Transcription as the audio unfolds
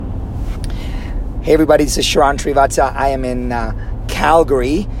Hey everybody, this is Sharan Srivatsa. I am in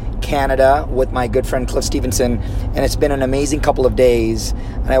Calgary, Canada with my good friend Cliff Stevenson, and it's been an amazing couple of days,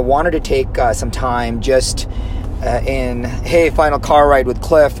 and I wanted to take some time just in final car ride with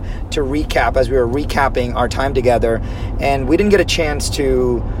Cliff to recap as we were recapping our time together, and we didn't get a chance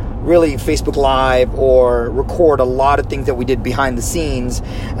to really Facebook Live or record a lot of things that we did behind the scenes.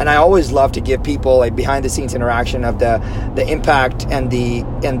 And I always love to give people a behind the scenes interaction of the impact and the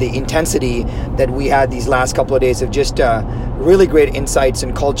intensity that we had these last couple of days of just really great insights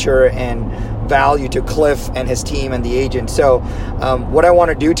and culture and value to Cliff and his team and the agent. So what I want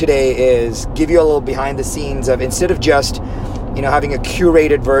to do today is give you a little behind the scenes of, instead of just having a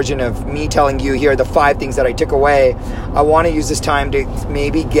curated version of me telling you, here are the 5 things that I took away, I want to use this time to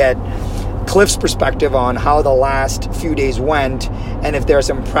maybe get Cliff's perspective on how the last few days went, and if there are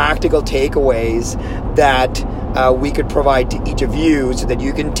some practical takeaways that we could provide to each of you so that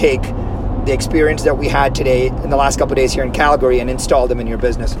you can take the experience that we had today in the last couple of days here in Calgary and install them in your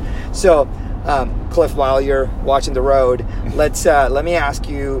business. So Cliff, while you're watching the road, let me ask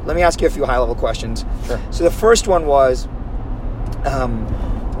you a few high-level questions. Sure. So the first one was,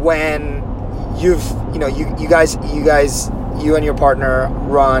 when you and your partner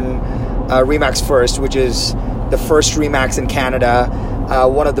run RE/MAX First, which is the first RE/MAX in Canada,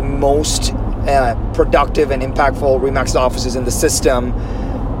 one of the most productive and impactful RE/MAX offices in the system.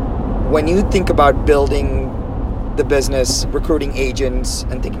 When you think about building the business, recruiting agents,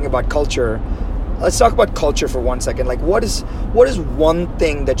 and thinking about culture, let's talk about culture for 1 second. Like, what is one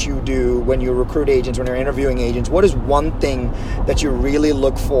thing that you do when you recruit agents, when you're interviewing agents? What is one thing that you really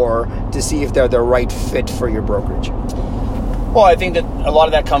look for to see if they're the right fit for your brokerage? Well, I think that a lot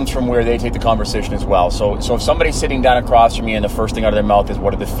of that comes from where they take the conversation as well. So if somebody's sitting down across from me and the first thing out of their mouth is,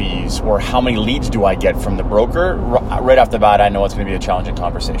 what are the fees? Or how many leads do I get from the broker? Right off the bat, I know it's going to be a challenging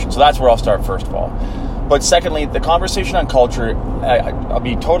conversation. So that's where I'll start first of all. But secondly, the conversation on culture, I'll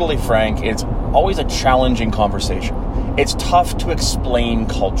be totally frank, it's always a challenging conversation. It's tough to explain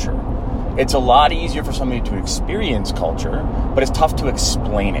culture. It's a lot easier for somebody to experience culture, but it's tough to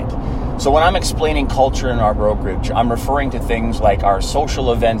explain it. So when I'm explaining culture in our brokerage, I'm referring to things like our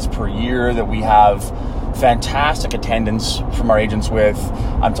social events per year that we have fantastic attendance from our agents with.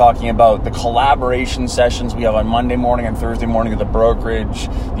 I'm talking about the collaboration sessions we have on Monday morning and Thursday morning at the brokerage,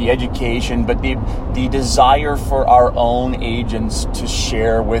 the education, but the desire for our own agents to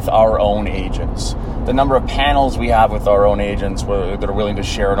share with our own agents. The number of panels we have with our own agents that are willing to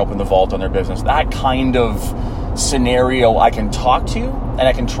share and open the vault on their business. That kind of scenario I can talk to and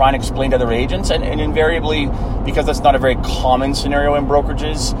I can try and explain to other agents, and invariably, because that's not a very common scenario in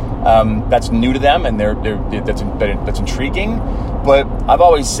brokerages, that's new to them and that's intriguing. But I've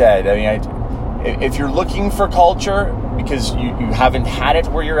always said, if you're looking for culture because you haven't had it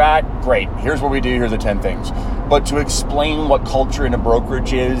where you're at, great, here's what we do, here's the 10 things. But to explain what culture in a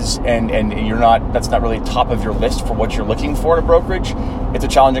brokerage is, and that's not really top of your list for what you're looking for in a brokerage, it's a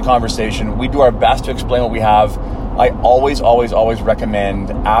challenging conversation. We do our best to explain what we have. I always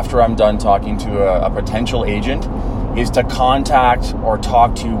recommend, after I'm done talking to a potential agent, is to contact or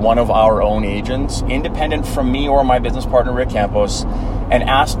talk to one of our own agents, independent from me or my business partner, Rick Campos, and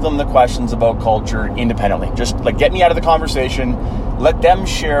ask them the questions about culture independently. Just like, get me out of the conversation, let them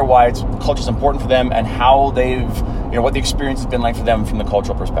share why culture is important for them and how what the experience has been like for them from the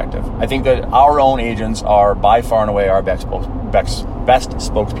cultural perspective. I think that our own agents are by far and away our best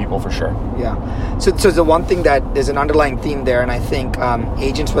spokespeople for sure. Yeah. So the one thing that there's an underlying theme there, and I think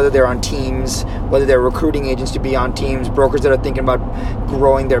agents, whether they're on teams, whether they're recruiting agents to be on teams, brokers that are thinking about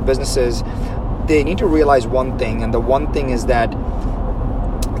growing their businesses, they need to realize one thing, and the one thing is that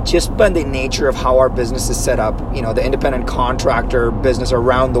just by the nature of how our business is set up, the independent contractor business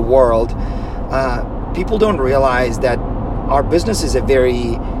around the world, people don't realize that our business is a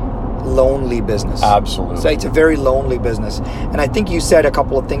very lonely business. Absolutely. So it's a very lonely business. And I think you said a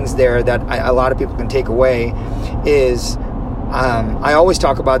couple of things there that a lot of people can take away is, I always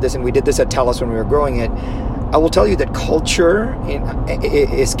talk about this, and we did this at TELUS when we were growing it. I will tell you that culture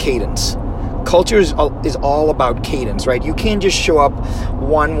is cadence. Culture is all about cadence, right? You can't just show up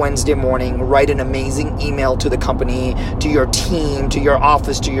one Wednesday morning, write an amazing email to the company, to your team, to your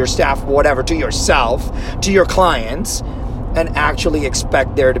office, to your staff, whatever, to yourself, to your clients, and actually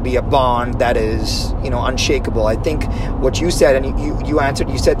expect there to be a bond that is, unshakable. I think what you said, and you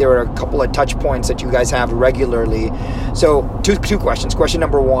answered, you said there were a couple of touch points that you guys have regularly. So two questions. Question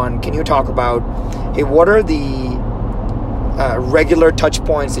number one, can you talk about, hey, what are the regular touch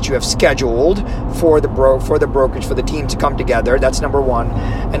points that you have scheduled for the brokerage, for the team to come together? That's number one.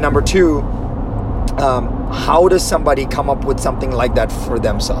 And number two, how does somebody come up with something like that for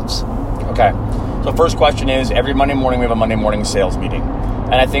themselves? Okay. So first question is, every Monday morning we have a Monday morning sales meeting.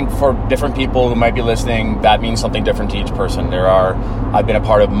 And I think for different people who might be listening, that means something different to each person. I've been a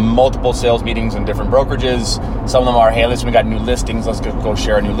part of multiple sales meetings in different brokerages. Some of them are, hey, listen, we got new listings, let's go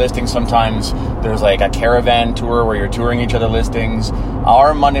share a new listing. Sometimes there's like a caravan tour where you're touring each other listings.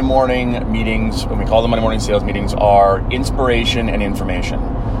 Our Monday morning meetings, when we call them Monday morning sales meetings, are inspiration and information.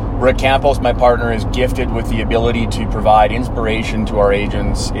 Rick Campos, my partner, is gifted with the ability to provide inspiration to our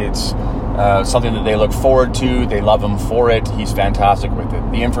agents. It's something that they look forward to. They love him for it. He's fantastic with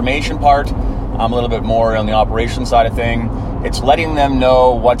it. The information part, I'm a little bit more on the operation side of thing. It's letting them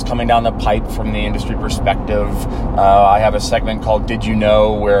know what's coming down the pipe from the industry perspective. I have a segment called Did You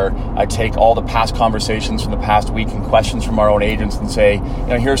Know, where I take all the past conversations from the past week and questions from our own agents and say,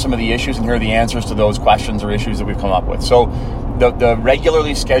 here are some of the issues and here are the answers to those questions or issues that we've come up with. So the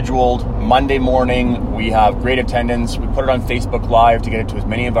regularly scheduled Monday morning, we have great attendance. We put it on Facebook Live to get it to as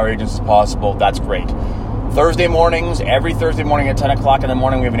many of our agents as possible. That's great. Thursday mornings, every Thursday morning at 10 o'clock in the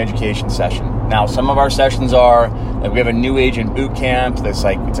morning, we have an education session. Now, some of our sessions are, we have a new agent boot camp that's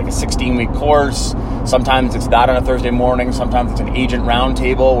it's like a 16-week course. Sometimes it's that on a Thursday morning. Sometimes it's an agent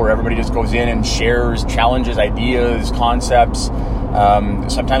roundtable where everybody just goes in and shares challenges, ideas, concepts.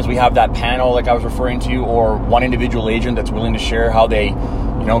 Sometimes we have that panel like I was referring to, or one individual agent that's willing to share how they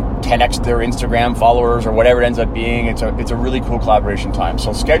 10x their Instagram followers or whatever it ends up being. It's a really cool collaboration time.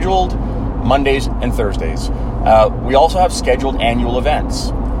 So scheduled Mondays and Thursdays. We also have scheduled annual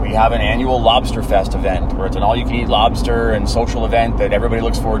events. We have an annual Lobster Fest event where it's an all-you-can-eat lobster and social event that everybody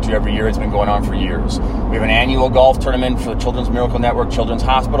looks forward to every year. It's been going on for years. We have an annual golf tournament for the Children's Miracle Network, Children's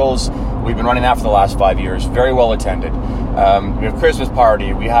Hospitals. We've been running that for the last 5 years. Very well attended. We have Christmas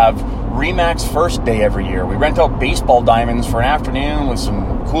party. We have Remax First Day every year. We rent out baseball diamonds for an afternoon with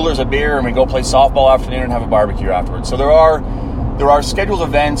some coolers of beer, and we go play softball afternoon and have a barbecue afterwards. So there are scheduled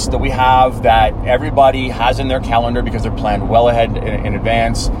events that we have that everybody has in their calendar because they're planned well ahead in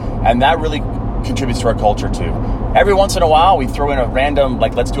advance, and that really contributes to our culture too. Every once in a while, we throw in a random,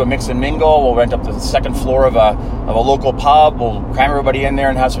 let's do a mix and mingle. We'll rent up the second floor of a local pub. We'll cram everybody in there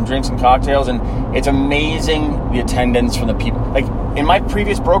and have some drinks and cocktails, and it's amazing the attendance from the people. Like in my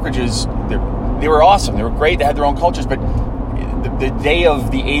previous brokerages, they were awesome. They were great. They had their own cultures, but the day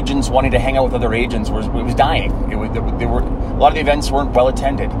of the agents wanting to hang out with other agents was dying. A lot of the events weren't well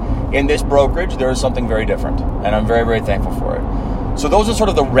attended. In this brokerage, there is something very different, and I'm very, very thankful for it. So those are sort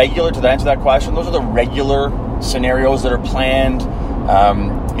of to answer that question, those are the regular scenarios that are planned.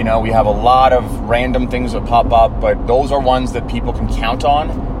 We have a lot of random things that pop up, but those are ones that people can count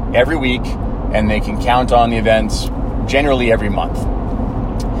on every week, and they can count on the events generally every month.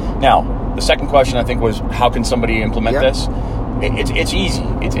 Now, the second question I think was, how can somebody implement this? It's easy.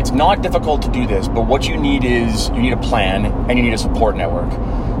 It's not difficult to do this, but what you need is a plan and you need a support network.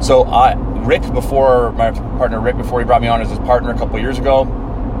 So my partner Rick, before he brought me on as his partner a couple of years ago,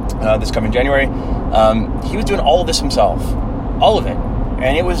 this coming January, he was doing all of this himself, all of it.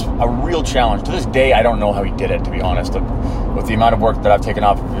 And it was a real challenge. To this day, I don't know how he did it, to be honest. With the amount of work that I've taken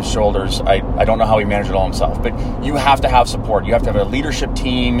off of his shoulders, I don't know how he managed it all himself. But you have to have support. You have to have a leadership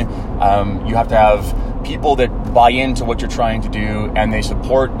team. You have to have people that buy into what you're trying to do, and they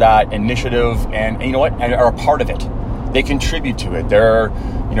support that initiative, and you know what, and are a part of it. They contribute to it.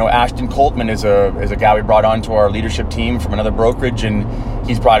 Ashton Coltman is a guy we brought on to our leadership team from another brokerage, and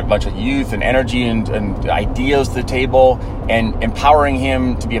he's brought a bunch of youth and energy and ideas to the table, and empowering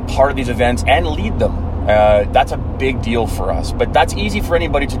him to be a part of these events and lead them. That's a big deal for us, but that's easy for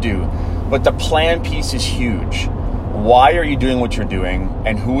anybody to do. But the plan piece is huge. Why are you doing what you're doing,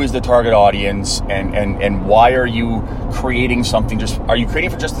 and who is the target audience, and why are you creating something? Are you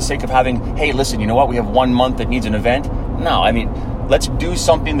creating for just the sake of having, hey, listen, you know what, we have 1 month that needs an event? No, let's do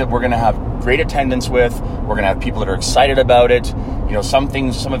something that we're going to have great attendance with. We're going to have people that are excited about it. Some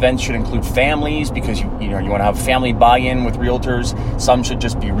events should include families because you want to have family buy-in with realtors. Some should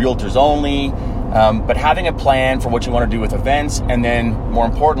just be realtors only. But having a plan for what you want to do with events, and then more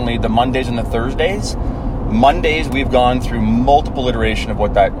importantly, the Mondays and the Thursdays. Mondays, we've gone through multiple iterations of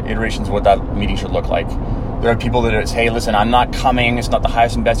what that meeting should look like. There are people that say, hey, listen, I'm not coming. It's not the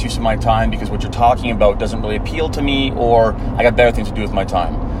highest and best use of my time because what you're talking about doesn't really appeal to me, or I got better things to do with my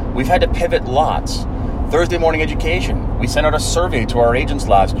time. We've had to pivot lots. Thursday morning education. We sent out a survey to our agents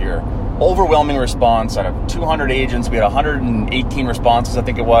last year. Overwhelming response. Out of 200 agents, we had 118 responses, I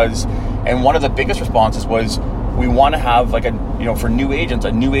think it was. And one of the biggest responses was, we want to have for new agents,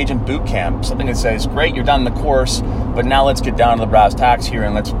 a new agent boot camp, something that says, great, you're done the course, but now let's get down to the brass tacks here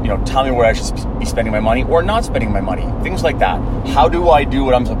and let's, tell me where I should be spending my money or not spending my money. Things like that. How do I do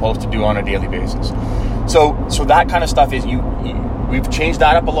what I'm supposed to do on a daily basis? So that kind of stuff is we've changed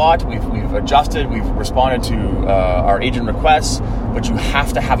that up a lot. We've adjusted. We've responded to our agent requests. But you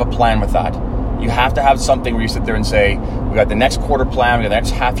have to have a plan with that. You have to have something where you sit there and say, we got the next quarter plan, we got the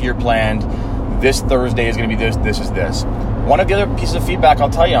next half year planned. This Thursday is going to be this. This is this. One of the other pieces of feedback I'll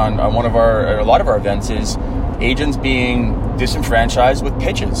tell you on a lot of our events is agents being disenfranchised with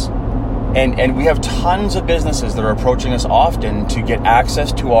pitches. And we have tons of businesses that are approaching us often to get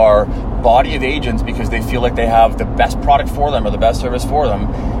access to our body of agents because they feel like they have the best product for them or the best service for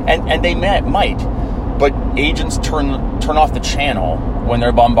them. And they might. But agents turn off the channel when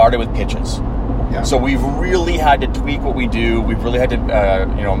they're bombarded with pitches. Yeah. So we've really had to tweak what we do. We've really had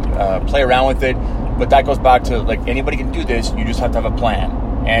to play around with it. But that goes back to, like, anybody can do this. You just have to have a plan.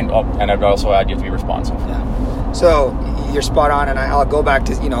 And I'd also add, you have to be responsive. Yeah. So you're spot on, and I'll go back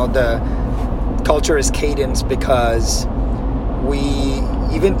to, the culture is cadence, because we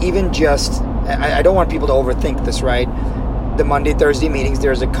even just, I don't want people to overthink this, right? The Monday, Thursday meetings,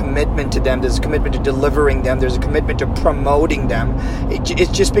 there's a commitment to them. There's a commitment to delivering them. There's a commitment to promoting them.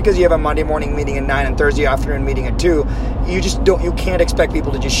 It's just because you have a Monday morning meeting at 9 and Thursday afternoon meeting at 2, you can't expect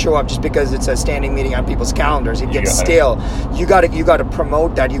people to just show up just because it's a standing meeting on people's calendars. It gets stale. You got to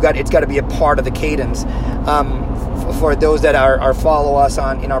promote that. It's got to be a part of the cadence. For those that follow us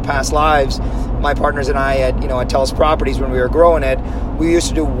in our past lives, my partners and I at TELUS Properties, when we were growing it, we used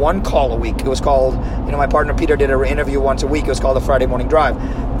to do one call a week. It was called, my partner Peter did an interview once a week. It was called the Friday Morning Drive.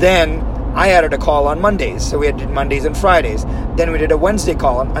 Then I added a call on Mondays, so we had Mondays and Fridays. Then we did a Wednesday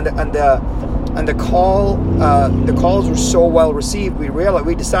call, and the calls were so well received.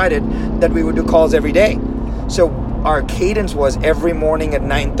 We decided that we would do calls every day. So our cadence was every morning at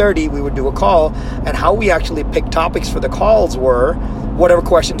 9:30 we would do a call, and how we actually picked topics for the calls were whatever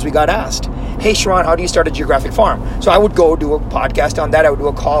questions we got asked. Hey, Sharon, how do you start a geographic farm? So I would go do a podcast on that. I would do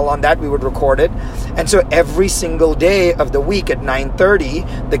a call on that. We would record it. And so every single day of the week at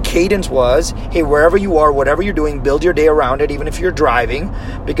 9:30, the cadence was, hey, wherever you are, whatever you're doing, build your day around it, even if you're driving,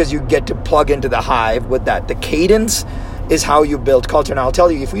 because you get to plug into the hive with that. The cadence is how you build culture. And I'll tell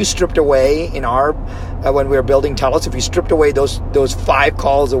you, if we stripped away when we were building TELUS, if we stripped away those 5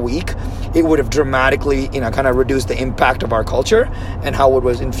 calls a week, it would have dramatically, kind of reduced the impact of our culture and how it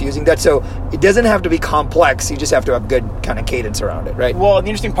was infusing that. So it doesn't have to be complex. You just have to have good kind of cadence around it, right? Well, the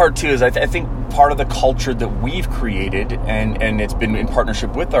interesting part too is I think part of the culture that we've created, and it's been in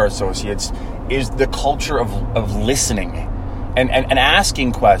partnership with our associates, is the culture of listening. And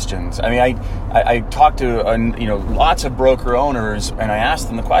asking questions. I mean, I talked to lots of broker owners, and I asked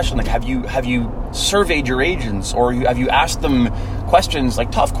them the question, like, have you surveyed your agents, or have you asked them questions,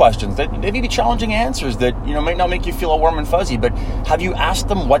 like tough questions that they may be challenging answers that might not make you feel all warm and fuzzy, but have you asked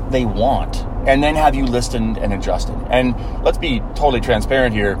them what they want, and then have you listened and adjusted? And let's be totally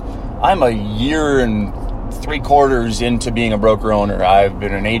transparent here. I'm a year and 3/4 into being a broker owner. I've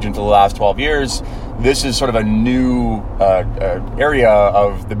been an agent for the last 12 years. This is sort of a new area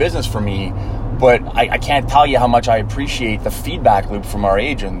of the business for me, but I can't tell you how much I appreciate the feedback loop from our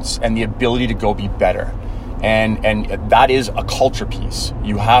agents and the ability to go be better. And that is a culture piece.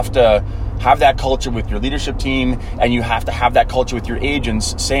 You have to have that culture with your leadership team, and you have to have that culture with your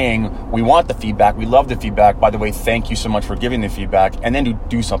agents saying, we want the feedback, we love the feedback, by the way, thank you so much for giving the feedback, and then to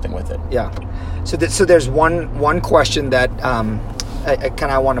do something with it. Yeah. So there's one question that I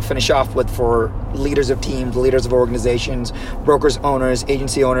kind of want to finish off with for leaders of teams, leaders of organizations, brokers, owners,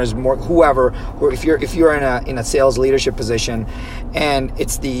 agency owners, whoever, or if you're in a sales leadership position, and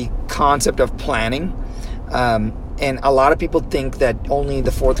it's the concept of planning. And a lot of people think that only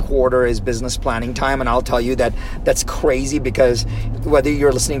the fourth quarter is business planning time, and I'll tell you that that's crazy, because whether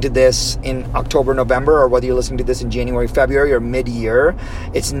you're listening to this in October, November, or whether you're listening to this in January, February, or mid-year,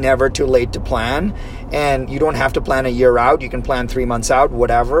 it's never too late to plan. And you don't have to plan a year out. You can plan 3 months out,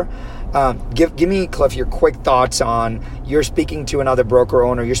 whatever. Give me, Cliff, your quick thoughts on, you're speaking to another broker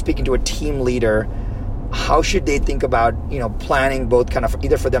owner, you're speaking to a team leader. How should they think about, planning, both kind of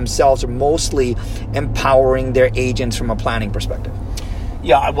either for themselves or mostly empowering their agents from a planning perspective?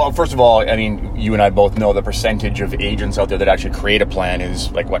 Yeah, well, first of all, I mean, you and I both know the percentage of agents out there that actually create a plan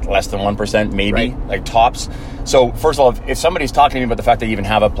is like, less than 1%, maybe, right? Like tops. So first of all, if somebody's talking to me about the fact that you even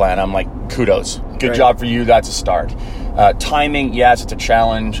have a plan, I'm like, kudos. Good job for you. That's a start. Timing, yes, it's a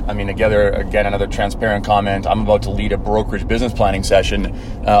challenge. I mean, again, another transparent comment. I'm about to lead a brokerage business planning session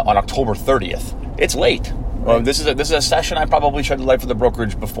on October 30th. It's late. Well, this is a session I probably should have led for the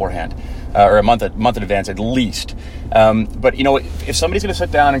brokerage beforehand, or a month in advance at least. But if somebody's going to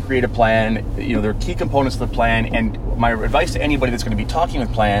sit down and create a plan, there are key components to the plan. And my advice to anybody that's going to be talking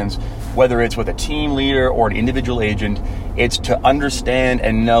with plans, whether it's with a team leader or an individual agent, It's to understand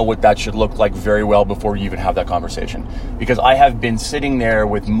and know what that should look like very well before you even have that conversation. Because I have been sitting there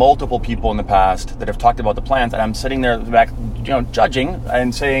with multiple people in the past that have talked about the plans, and I'm sitting there back, judging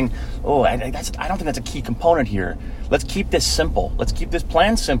and saying, oh, I don't think that's a key component here. Let's keep this simple. Let's keep this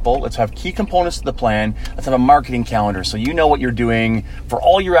plan simple. Let's have key components to the plan. Let's have a marketing calendar so you know what you're doing for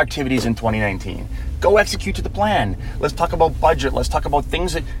all your activities in 2019. Go execute to the plan. Let's talk about budget. Let's talk about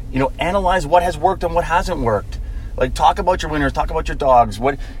things that, analyze what has worked and what hasn't worked. Like, talk about your winners, talk about your dogs.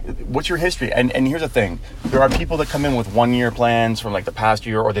 What's your history? And here's the thing. There are people that come in with 1-year plans from like the past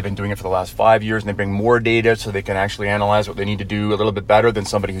year, or they've been doing it for the last 5 years, and they bring more data so they can actually analyze what they need to do a little bit better than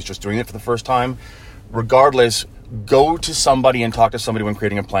somebody who's just doing it for the first time. Regardless, go to somebody and talk to somebody when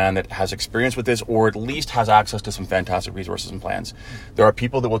creating a plan that has experience with this, or at least has access to some fantastic resources and plans. There are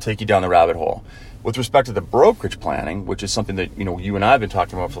people that will take you down the rabbit hole. With respect to the brokerage planning, which is something that you and I have been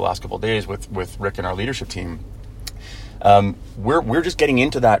talking about for the last couple of days with Rick and our leadership team, we're just getting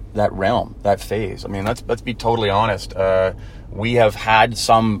into that realm, that phase. I mean, let's be totally honest. We have had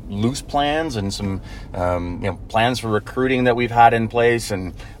some loose plans and some plans for recruiting that we've had in place,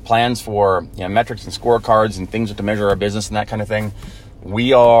 and plans for metrics and scorecards and things to measure our business and that kind of thing.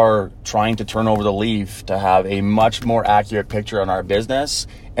 We are trying to turn over the leaf to have a much more accurate picture on our business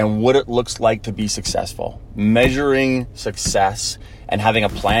and what it looks like to be successful. Measuring success and having a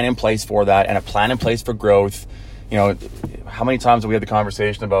plan in place for that, and a plan in place for growth. How many times have we had the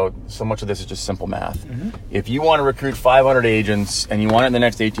conversation about so much of this is just simple math? Mm-hmm. If you want to recruit 500 agents and you want it in the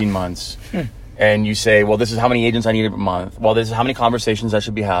next 18 months, and you say, well, this is how many agents I need a month, well, this is how many conversations I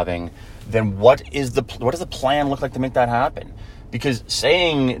should be having, then what does the plan look like to make that happen? Because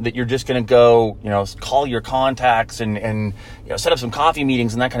saying that you're just going to go, call your contacts and set up some coffee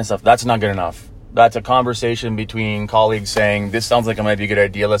meetings and that kind of stuff, that's not good enough. That's a conversation between colleagues saying, this sounds like it might be a good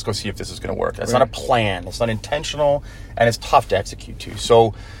idea. Let's go see if this is going to work. That's not a plan. It's not intentional, and it's tough to execute too.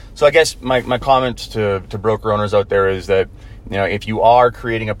 So I guess my comment to broker owners out there is that, if you are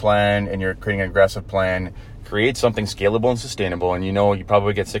creating a plan and you're creating an aggressive plan, create something scalable and sustainable. And you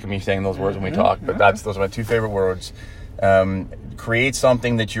probably get sick of me saying those words when we talk, but those are my 2 favorite words. Create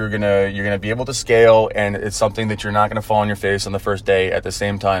something that you're gonna be able to scale, and it's something that you're not gonna fall on your face on the first day. At the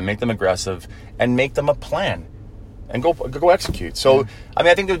same time, make them aggressive and make them a plan, and go execute. So,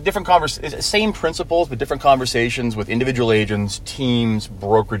 I think there are different same principles, but different conversations with individual agents, teams,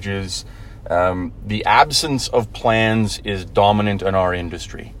 brokerages. The absence of plans is dominant in our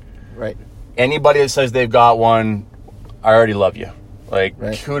industry. Right. Anybody that says they've got one, I already love you.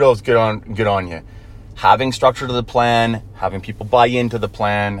 Kudos, good on you. Having structure to the plan, having people buy into the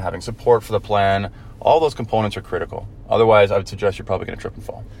plan, having support for the plan, all those components are critical. Otherwise, I would suggest you're probably going to trip and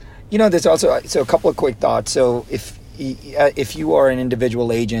fall. There's also a couple of quick thoughts. So if you are an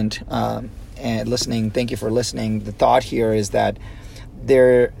individual agent and listening, thank you for listening. The thought here is that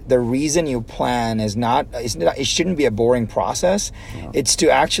the reason you plan it shouldn't be a boring process. Yeah. It's to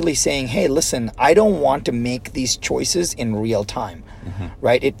actually saying, hey, listen, I don't want to make these choices in real time,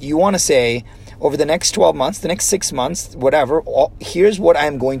 right? You want to say, over the next 12 months, the next 6 months, whatever, here's what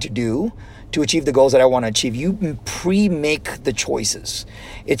I'm going to do to achieve the goals that I want to achieve. You pre-make the choices.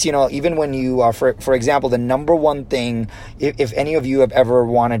 It's, even when you are, for example, the number one thing, if any of you have ever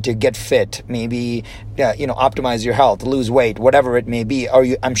wanted to get fit, maybe, optimize your health, lose weight, whatever it may be, or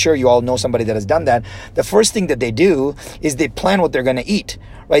I'm sure you all know somebody that has done that. The first thing that they do is they plan what they're going to eat,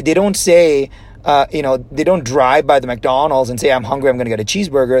 right? They don't say, they don't drive by the McDonald's and say, I'm hungry, I'm going to get a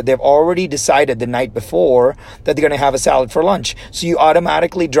cheeseburger. They've already decided the night before that they're going to have a salad for lunch. So you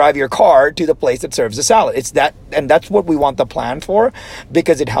automatically drive your car to the place that serves the salad. It's that, and that's what we want the plan for,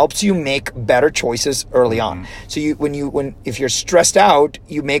 because it helps you make better choices early on. So if you're stressed out,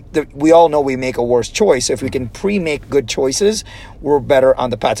 we all know we make a worse choice. So if we can pre-make good choices, we're better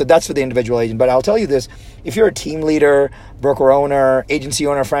on the path. So that's for the individual agent. But I'll tell you this, if you're a team leader, broker owner, agency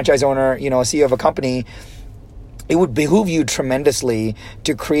owner, franchise owner, CEO of a company, it would behoove you tremendously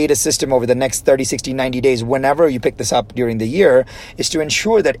to create a system over the next 30, 60, 90 days, whenever you pick this up during the year, is to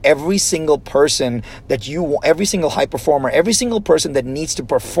ensure that every single person every single high performer, every single person that needs to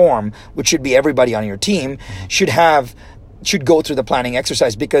perform, which should be everybody on your team, should go through the planning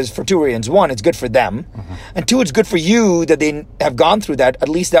exercise, because for 2 reasons. 1, it's good for them. And 2, it's good for you that they have gone through that. At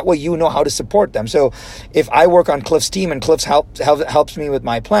least that way you know how to support them. So if I work on Cliff's team and Cliff's helps me with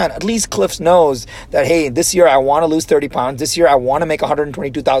my plan, at least Cliff's knows that, hey, this year I want to lose 30 pounds. This year I want to make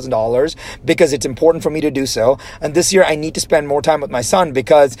 $122,000 because it's important for me to do so. And this year I need to spend more time with my son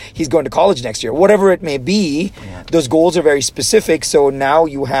because he's going to college next year. Whatever it may be, those goals are very specific. So now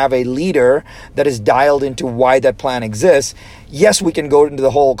you have a leader that is dialed into why that plan exists. business. Yes, we can go into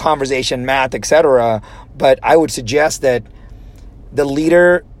the whole conversation, math, etc., but I would suggest that the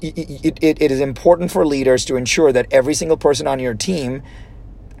leader, it is important for leaders to ensure that every single person on your team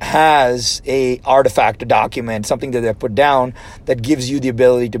has a artifact, a document, something that they've put down that gives you the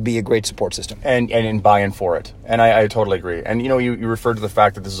ability to be a great support system. And buy-in for it. And I totally agree. And, you referred to the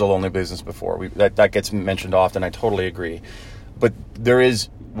fact that this is a lonely business before. That gets mentioned often. I totally agree. But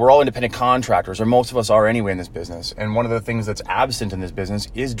we're all independent contractors, or most of us are anyway in this business. And one of the things that's absent in this business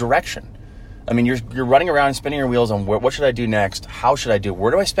is direction. I mean, you're running around and spinning your wheels on what should I do next? How should I do?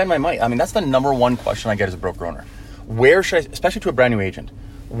 Where do I spend my money? I mean, that's the number one question I get as a broker owner. Where should I, especially to a brand new agent,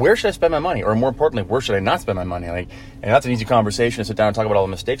 where should I spend my money? Or more importantly, where should I not spend my money? And that's an easy conversation to sit down and talk about all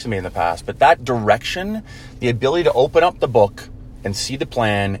the mistakes I made in the past. But that direction, the ability to open up the book and see the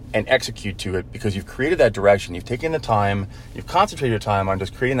plan and execute to it, because you've created that direction, you've taken the time, you've concentrated your time on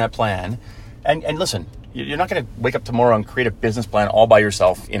just creating that plan. And listen, you're not going to wake up tomorrow and create a business plan all by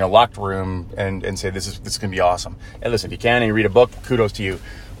yourself in a locked room and say, this is going to be awesome. And listen, if you can and you read a book, kudos to you.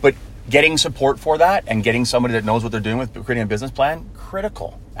 But getting support for that and getting somebody that knows what they're doing with creating a business plan,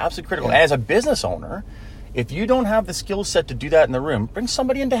 critical, absolutely critical. Yeah. And as a business owner, if you don't have the skill set to do that in the room, bring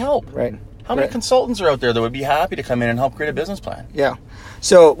somebody in to help. Right. How many consultants are out there that would be happy to come in and help create a business plan? Yeah.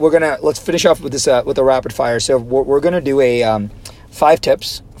 So let's finish off with this, with a rapid fire. So we're going to do a 5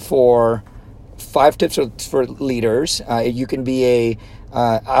 tips for leaders. You can be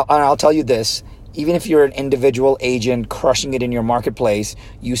I'll tell you this, even if you're an individual agent crushing it in your marketplace,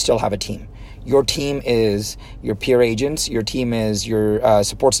 you still have a team. Your team is your peer agents. Your team is your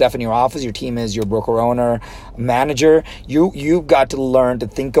support staff in your office. Your team is your broker owner, manager. You've got to learn to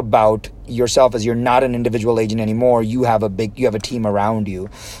think about yourself as you're not an individual agent anymore. You have a team around you.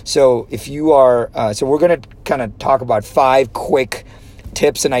 So if you are, so we're going to kind of talk about 5 quick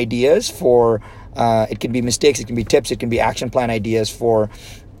tips and ideas for. It can be mistakes. It can be tips. It can be action plan ideas for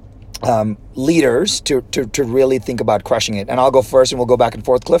leaders to really think about crushing it. And I'll go first and we'll go back and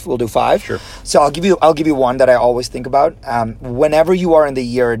forth, Cliff. We'll do 5. Sure. So I'll give you one that I always think about. Whenever you are in the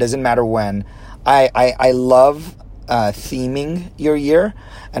year, it doesn't matter when, I love theming your year.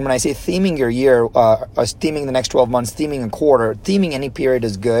 And when I say theming your year, theming the next 12 months, theming a quarter, theming any period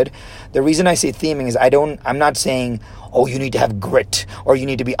is good. The reason I say theming is I'm not saying, oh, you need to have grit or you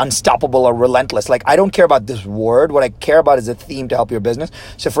need to be unstoppable or relentless. Like, I don't care about this word. What I care about is a theme to help your business.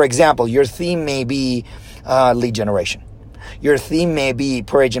 So for example, your theme may be lead generation. Your theme may be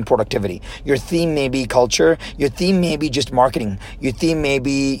per agent productivity. Your theme may be culture. Your theme may be just marketing. Your theme may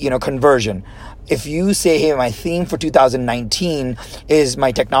be, conversion. If you say, hey, my theme for 2019 is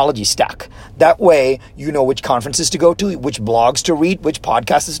my technology stack, that way you know which conferences to go to, which blogs to read, which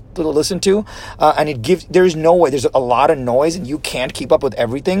podcasts to listen to, and there's no way, there's a lot of noise and you can't keep up with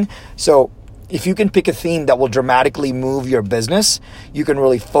everything. So if you can pick a theme that will dramatically move your business, you can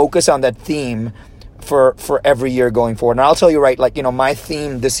really focus on that theme for every year going forward. And I'll tell you my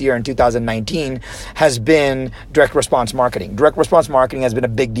theme this year in 2019 has been direct response marketing. Direct response marketing has been a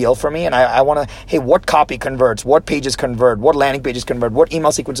big deal for me. And I want to, hey, what copy converts? What pages convert? What landing pages convert? What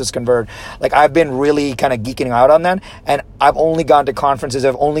email sequences convert? Like, I've been really kind of geeking out on that. And I've only gone to conferences.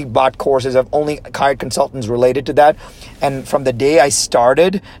 I've only bought courses. I've only hired consultants related to that. And from the day I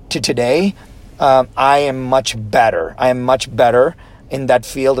started to today, I am much better. I am much better in that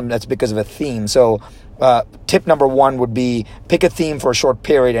field, and that's because of a theme. So tip number 1 would be pick a theme for a short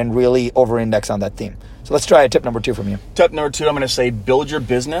period and really over-index on that theme. So let's try tip number 2 from you. Tip number 2, I'm going to say build your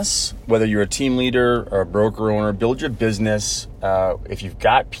business. Whether you're a team leader or a broker owner, build your business. If you've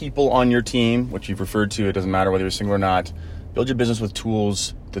got people on your team, which you've referred to, it doesn't matter whether you're single or not, build your business with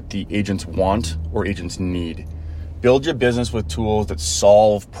tools that the agents want or agents need. Build your business with tools that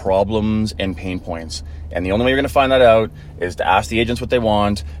solve problems and pain points. And the only way you're going to find that out is to ask the agents what they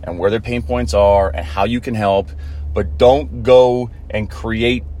want and where their pain points are and how you can help. But don't go and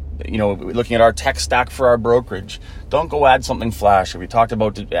create, looking at our tech stack for our brokerage, don't go add something flashy. We talked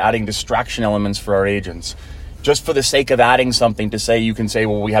about adding distraction elements for our agents just for the sake of adding something to say, you can say,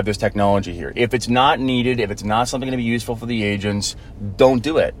 well, we have this technology here. If it's not needed, if it's not something going to be useful for the agents, don't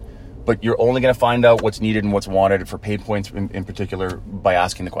do it. But you're only going to find out what's needed and what's wanted for pain points in particular by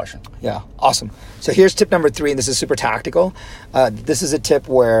asking the question. Yeah, awesome. So here's tip number 3, and this is super tactical. This is a tip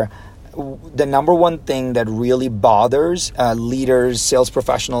where the number one thing that really bothers leaders, sales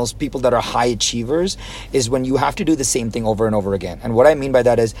professionals, people that are high achievers is when you have to do the same thing over and over again. And what I mean by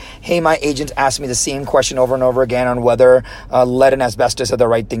that is, hey, my agents ask me the same question over and over again on whether lead and asbestos are the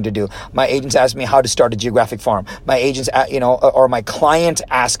right thing to do. My agents ask me how to start a geographic farm. My agents, or my clients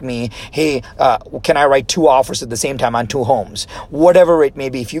ask me, hey, can I write 2 offers at the same time on 2 homes? Whatever it may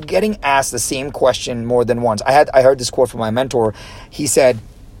be. If you're getting asked the same question more than once, I heard this quote from my mentor. He said,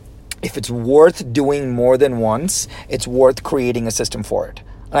 if it's worth doing more than once, it's worth creating a system for it.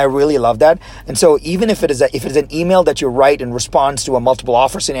 And I really love that. And so even if it is an email that you write in response to a multiple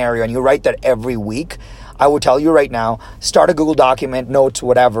offer scenario and you write that every week, I will tell you right now, start a Google document, notes,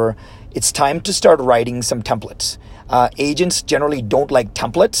 whatever. It's time to start writing some templates. Agents generally don't like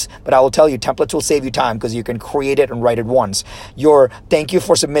templates, but I will tell you, templates will save you time because you can create it and write it once. Thank you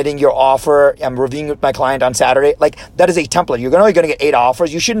for submitting your offer. I'm reviewing with my client on Saturday. Like, that is a template. You're only going to get 8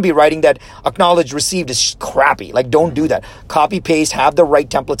 offers. You shouldn't be writing that acknowledged received is crappy. Like, don't do that. Copy, paste, have the right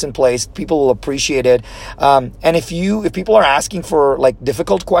templates in place. People will appreciate it. And if people are asking for like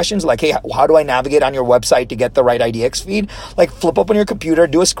difficult questions, like, hey, how do I navigate on your website to get the right IDX feed? Like, flip open your computer,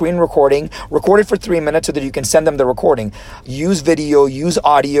 do a screen recording, record it for 3 minutes so that you can send them the recording. Use video, use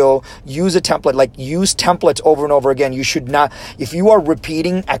audio, use a template, like use templates over and over again. You should not, if you are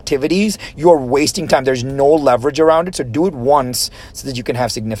repeating activities, you are wasting time. There's no leverage around it. So do it once so that you can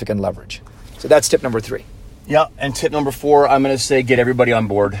have significant leverage. So that's tip number 3. Yeah. And tip number 4, I'm going to say, get everybody on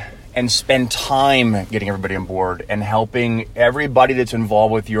board and spend time getting everybody on board and helping everybody that's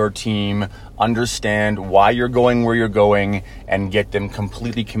involved with your team understand why you're going where you're going and get them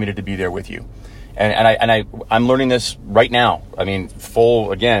completely committed to be there with you. And I'm learning this right now. I mean,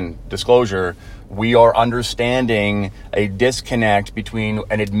 full, again, disclosure, we are understanding a disconnect between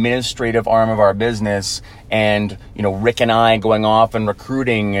an administrative arm of our business and, Rick and I going off and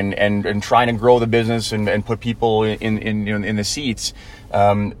recruiting and trying to grow the business and put people in the seats.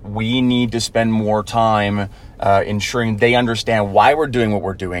 We need to spend more time ensuring they understand why we're doing what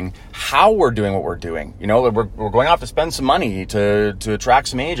we're doing, how we're doing what we're doing. We're going off to spend some money to attract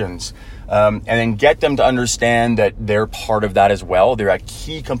some agents. And then get them to understand that they're part of that as well. They're a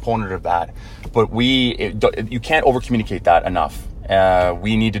key component of that. But you can't over-communicate that enough.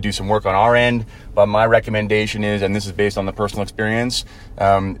 We need to do some work on our end. But my recommendation is, and this is based on the personal experience,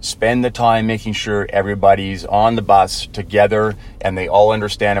 spend the time making sure everybody's on the bus together and they all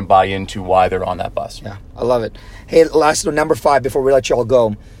understand and buy into why they're on that bus. Yeah, I love it. Hey, last number 5 before we let you all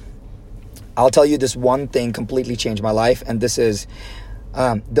go. I'll tell you this one thing completely changed my life, and this is,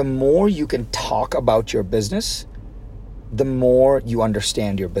 the more you can talk about your business, the more you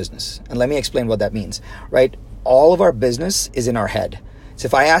understand your business. And let me explain what that means, right? All of our business is in our head. So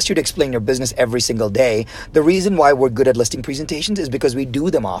if I asked you to explain your business every single day, the reason why we're good at listing presentations is because we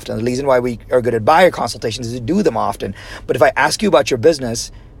do them often. The reason why we are good at buyer consultations is we do them often. But if I ask you about your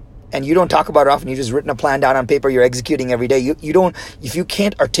business and you don't talk about it often, you've just written a plan down on paper, you're executing every day, you don't, if you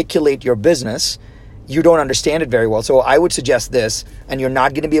can't articulate your business, you don't understand it very well. So I would suggest this, and you're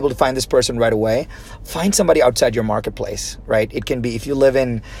not going to be able to find this person right away. Find somebody outside your marketplace, right? It can be, if you live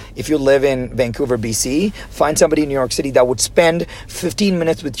in Vancouver, BC, find somebody in New York City that would spend 15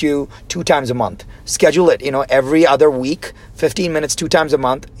 minutes with you 2 times a month. Schedule it, every other week, 15 minutes, 2 times a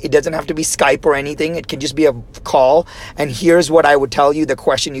month. It doesn't have to be Skype or anything. It can just be a call. And here's what I would tell you, the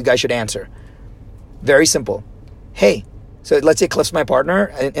question you guys should answer. Very simple. Hey, so let's say Cliff's my partner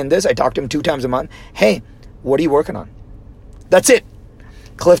in this. I talk to him 2 times a month. Hey, what are you working on? That's it.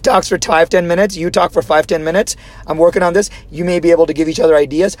 Cliff talks for 5-10 minutes. You talk for 5-10 minutes. I'm working on this. You may be able to give each other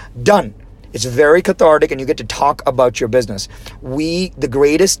ideas. Done. It's very cathartic and you get to talk about your business.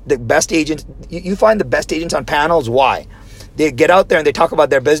 The best agents, you find the best agents on panels. Why? They get out there and they talk about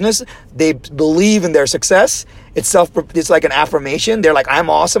their business. They believe in their success. It's like an affirmation. They're like, I'm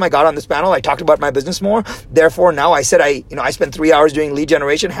awesome. I got on this panel. I talked about my business more. Therefore, now I said I spent 3 hours doing lead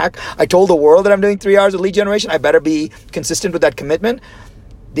generation. Heck, I told the world that I'm doing 3 hours of lead generation. I better be consistent with that commitment.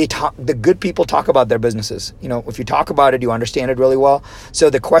 The good people talk about their businesses. If you talk about it, you understand it really well. So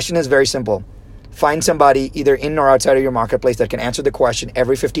the question is very simple. Find somebody either in or outside of your marketplace that can answer the question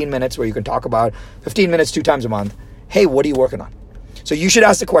every 15 minutes, where you can talk about 15 minutes 2 times a month. Hey, what are you working on? So you should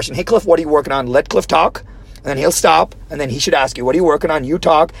ask the question, hey, Cliff, what are you working on? Let Cliff talk, and then he'll stop, and then he should ask you, what are you working on? You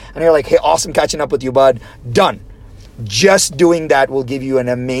talk, and you're like, hey, awesome catching up with you, bud. Done. Just doing that will give you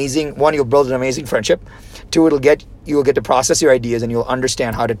you'll build an amazing friendship. 2, you'll get to process your ideas, and you'll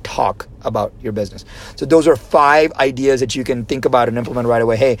understand how to talk about your business. So those are 5 ideas that you can think about and implement right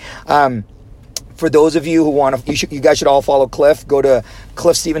away. Hey, For those of you who want to, you guys should all follow Cliff. Go to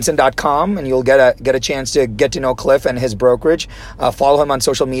cliffstevenson.com and you'll get a chance to get to know Cliff and his brokerage. Follow him on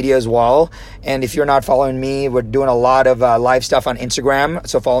social media as well. And if you're not following me, we're doing a lot of live stuff on Instagram.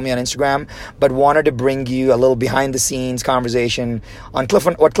 So follow me on Instagram. But wanted to bring you a little behind the scenes conversation on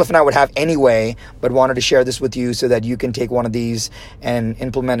what Cliff and I would have anyway, but wanted to share this with you so that you can take one of these and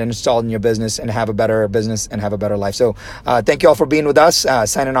implement and install it in your business and have a better business and have a better life. So thank you all for being with us.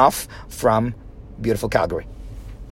 Signing off from beautiful Calgary.